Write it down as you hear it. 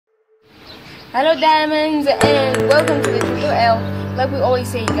Hello diamonds and welcome to the Triple L. Like we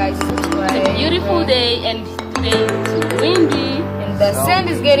always say guys, it's a beautiful day and today it's windy and the sand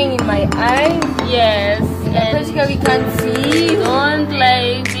is getting in my eyes. Yes, and basically we can't see. Don't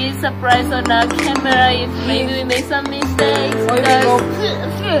like be surprised on our camera if maybe we make some mistakes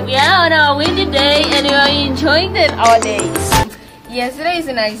because we are on a windy day and we are enjoying our day. Yes, today is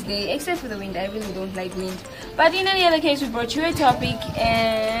a nice day, except for the wind. I really don't like wind. But in any other case, we brought you a topic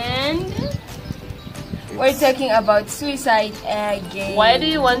and we're talking about suicide again. Why do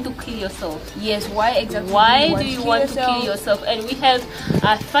you want to kill yourself? Yes, why exactly? Why do you want to kill yourself? And we have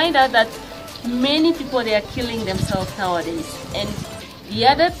find out that many people, they are killing themselves nowadays. And the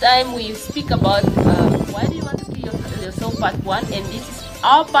other time we speak about why do you want to kill yourself part 1, and this is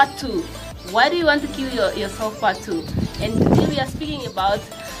our part 2. Why do you want to kill yourself part 2? And today we are speaking about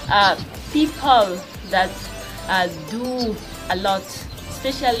people that do a lot,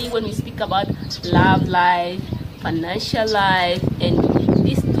 especially when we speak about love life, financial life, and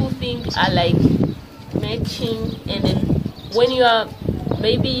these two things are like matching. And then when you are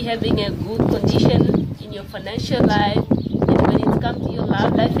maybe having a good condition in your financial life, and when it comes to your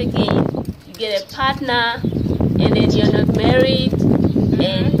love life again, you get a partner and then you're not married,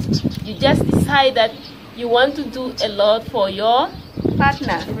 and you just decide that you want to do a lot for your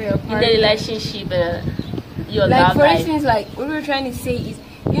partner in the relationship, your love life. For instance, like what we're trying to say is,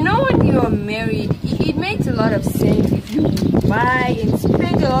 you know, when you're married, it makes a lot of sense if you buy and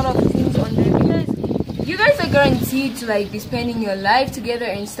spend a lot of things on them, because you guys are guaranteed to like be spending your life together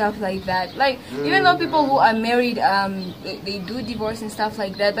and stuff like that. Like even though people who are married, they do divorce and stuff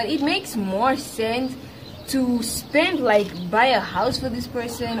like that, but it makes more sense to spend, like, buy a house for this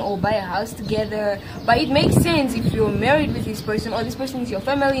person or buy a house together. But it makes sense if you're married with this person or this person is your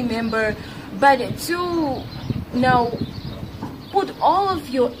family member. But to now put all of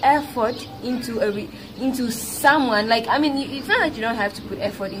your effort into someone, like, I mean, it's not that you don't have to put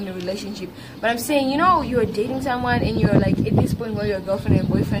effort in a relationship, but I'm saying, you know, you're dating someone and you're like at this point where you're a girlfriend and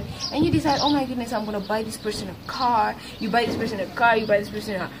boyfriend, and you decide, oh my goodness, I'm gonna buy this person a car. You buy this person a car, you buy this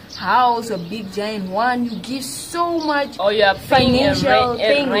person a house, a big giant one. You give so much, or you are financial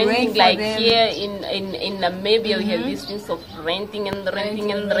renting, like them. Here in Namibia, we have this things of renting and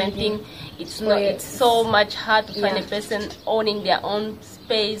renting. It's not. It's so much hard to find a person owning their own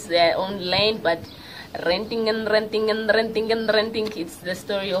space, their own land, but renting and renting. It's the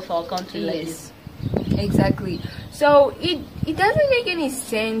story of our country like this. Exactly. So it doesn't make any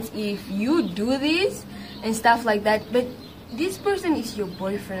sense if you do this and stuff like that, but this person is your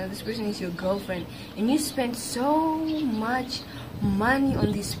boyfriend or this person is your girlfriend, and you spend so much money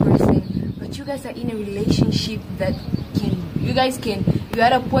on this person, but you guys are in a relationship that you're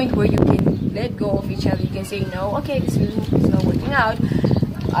at a point where you can let go of each other. You can say, no, okay, this relationship is not working out,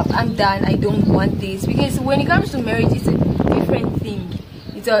 I'm done, I don't want this. Because when it comes to marriage, it's a different thing.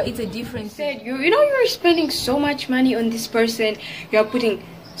 It's a different thing. You know, you're spending so much money on this person, you're putting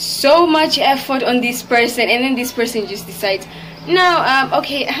so much effort on this person, and then this person just decides, no,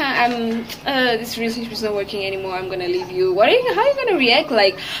 okay, this relationship is not working anymore, I'm gonna leave you. How are you gonna react,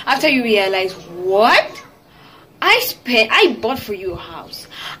 like, after you realize, what? I bought for you a house.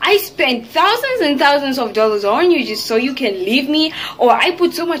 I spent thousands and thousands of dollars on you just so you can leave me, or I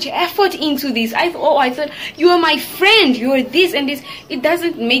put so much effort into this. I thought you are my friend, you are this and this. It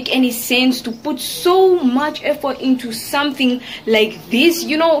doesn't make any sense to put so much effort into something like this,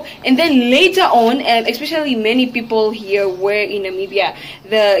 you know. And then later on, especially many people here where in Namibia,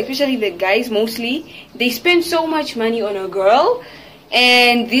 especially the guys mostly, they spend so much money on a girl.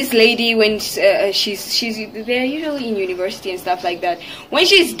 And this lady, when they're usually in university and stuff like that, when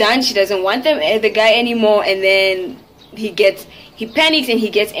she's done, she doesn't want the guy anymore, and then he panics and he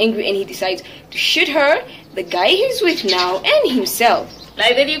gets angry and he decides to shoot her, the guy he's with now, and himself.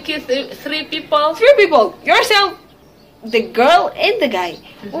 Like, did you kill three people? 3 people. Yourself, the girl, and the guy.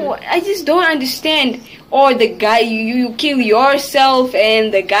 Oh, I just don't understand. Or the guy, you kill yourself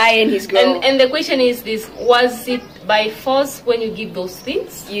and the guy and his girl. And the question is this: was it by force when you give those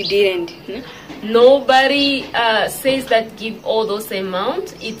things? You didn't. Nobody says that give all those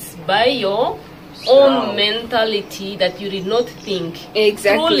amounts. It's by your own mentality that you did not think.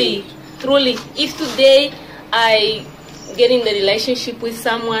 Exactly. Truly. If today I get in a relationship with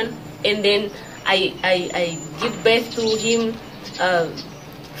someone and then I give birth to him,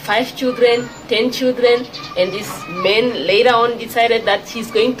 5 children, 10 children, and this man later on decided that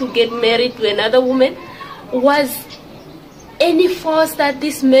he's going to get married to another woman, was any force that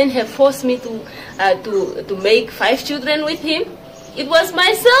this man have forced me to make 5 children with him? It was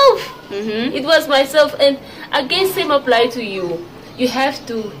myself. It was myself. And again, same apply to you. You have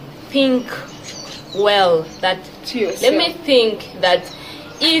to think well that To yourself. let me think that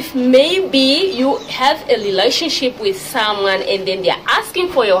if maybe you have a relationship with someone and then they're asking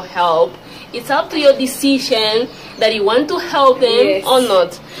for your help, it's up to your decision that you want to help them Yes. or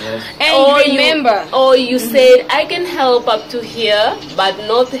not. And remember, You said I can help up to here, but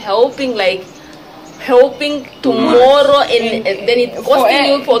not helping like helping tomorrow, and then it's costing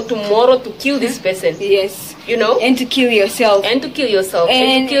you for tomorrow to kill this person. yes, You know, and to kill yourself. and to kill yourself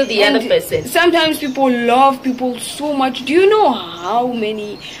and to kill the other person. Sometimes people love people so much. Do you know how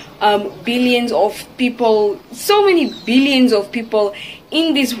many billions of people, so many billions of people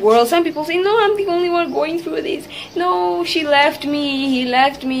in this world? Some people say, no, I'm the only one going through this. No, she left me, he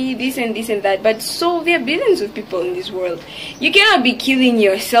left me, this and this and that. But so there are billions of people in this world. You cannot be killing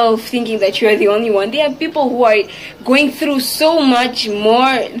yourself thinking that you are the only one. There are people who are going through so much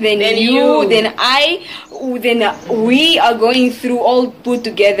more than you, than I, than we are going through all put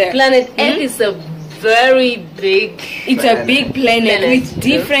together. Planet Earth is a very big. It's a big planet with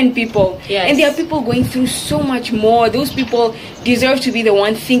different people. Yes. And there are people going through so much more. Those people deserve to be the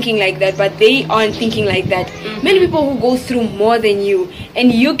one thinking like that, but they aren't thinking like that. Many people who go through more than you,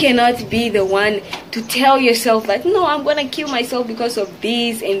 and you cannot be the one to tell yourself that, no, I'm gonna kill myself because of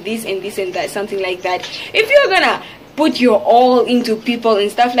this and this and this and that, something like that. If you're gonna put your all into people and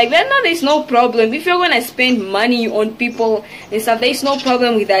stuff like that, no, there's no problem. If you're gonna spend money on people and stuff, there's no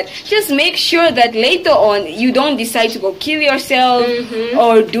problem with that. Just make sure that later on you don't decide to go kill yourself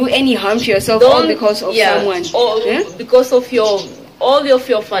or do any harm to yourself all because of someone. Or because of all of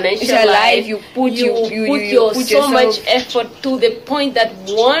your financial life, you put so yourself, much effort to the point that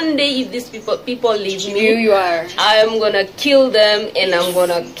one day if these people leave me, I am gonna kill them and I'm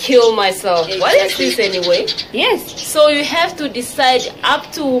gonna kill myself. Exactly. What is this anyway? Yes. So you have to decide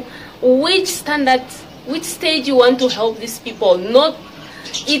up to which standard, which stage you want to help these people, not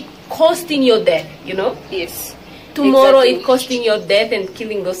it costing your death, you know? Yes. Tomorrow Exactly. it costing your death and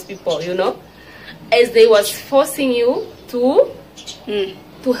killing those people, you know? As they was forcing you to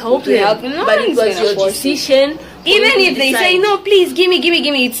help them. No, but it was your decision. Even if they say, no, please, give me,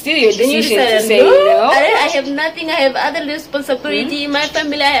 it's still your decision to say no. I have nothing, I have other responsibility in my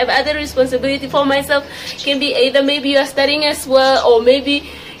family, I have other responsibility for myself. Can be either maybe you are studying as well, or maybe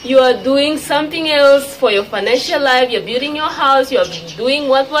you are doing something else for your financial life, you're building your house, you're doing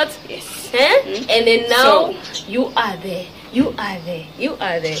what? Yes. And then now you are there, you are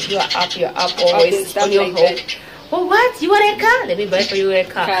up always on your home. Oh, what? You want a car? Let me buy for you a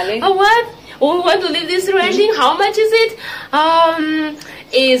car. Oh, what? Oh, we want to leave this renting. How much is it?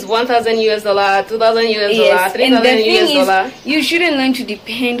 Is $1,000 US, $2,000 US, $3,000 US. You shouldn't learn to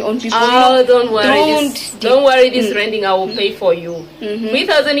depend on people. Oh, don't worry. Don't worry. This renting I will pay for you.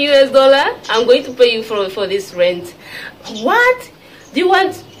 $3,000 US. I'm going to pay you for this rent. What? Do you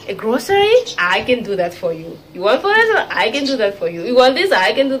want a grocery? I can do that for you. You want for this? I can do that for you. You want this?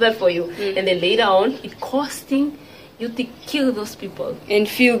 I can do that for you. And then later on, it costing you to kill those people and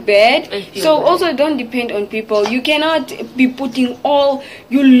feel bad. Also don't depend on people. You cannot be putting all,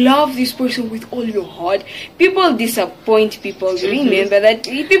 you love this person with all your heart. People disappoint people. Remember that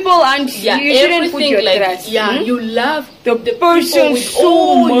people aren't, you shouldn't put your trust. You love the person with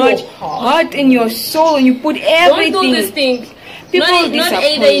so much heart in your soul, and you put everything. Don't do this thing. People not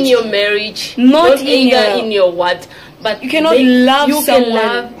either in your marriage, not either in your what, but you cannot love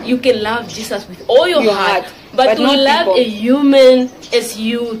someone. You can love Jesus with all your heart, but to love a human as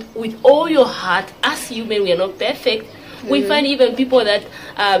you with all your heart, as human, we are not perfect. We find even people that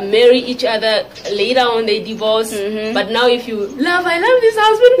marry each other, later on they divorce, but now if you I love this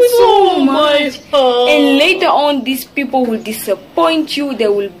husband with so much heart. And later on these people will disappoint you, they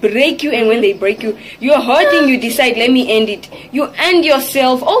will break you, and when they break you, you're hurting, you decide, let me end it. You end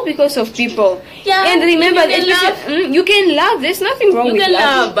yourself all because of people. And remember, you can love, there's nothing wrong with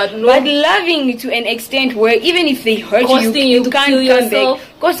love, but loving to an extent where even if they hurt you can't come back,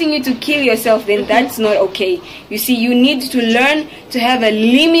 causing you to kill yourself, then that's not okay. You see, you need to learn to have a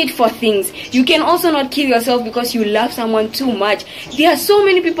limit for things. You can also not kill yourself because you love someone too much. There are so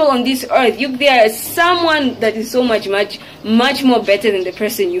many people on this earth. There is someone that is so much more better than the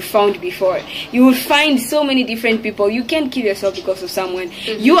person you found before. You will find so many different people. You can't kill yourself because of someone.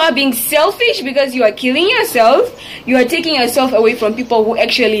 You are being selfish because you are killing yourself. You are taking yourself away from people who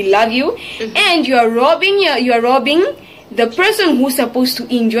actually love you, and you are robbing the person who's supposed to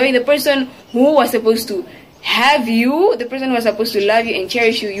enjoy, the person who was supposed to have you, the person who was supposed to love you and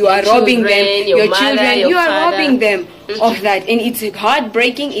cherish you. You are robbing them, your children, you are robbing them of that. And it's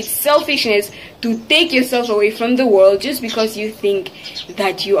heartbreaking, it's selfishness to take yourself away from the world just because you think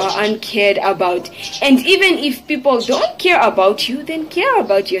that you are uncared about. And even if people don't care about you, then care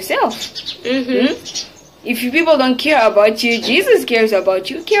about yourself. If people don't care about you, Jesus cares about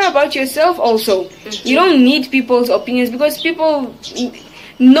you. Care about yourself also. You don't need people's opinions, because people...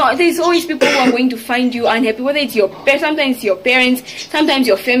 No, there's always people who are going to find you unhappy, whether it's sometimes it's your parents, sometimes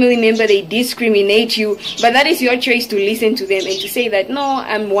your family member, they discriminate you, but that is your choice to listen to them and to say that, no,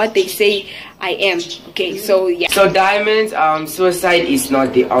 I'm what they say I am. Okay, so yeah. So diamonds, suicide is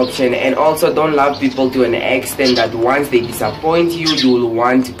not the option, and also don't love people to an extent that once they disappoint you, you will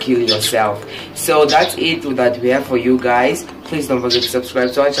want to kill yourself. So that's it that we have for you guys. Please don't forget to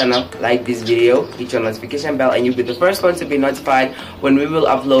subscribe to our channel, like this video, hit your notification bell, and you'll be the first one to be notified when we will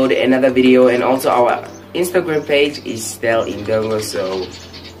upload another video. And also our Instagram page is Stell Indongo. So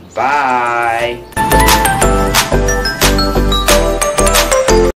bye.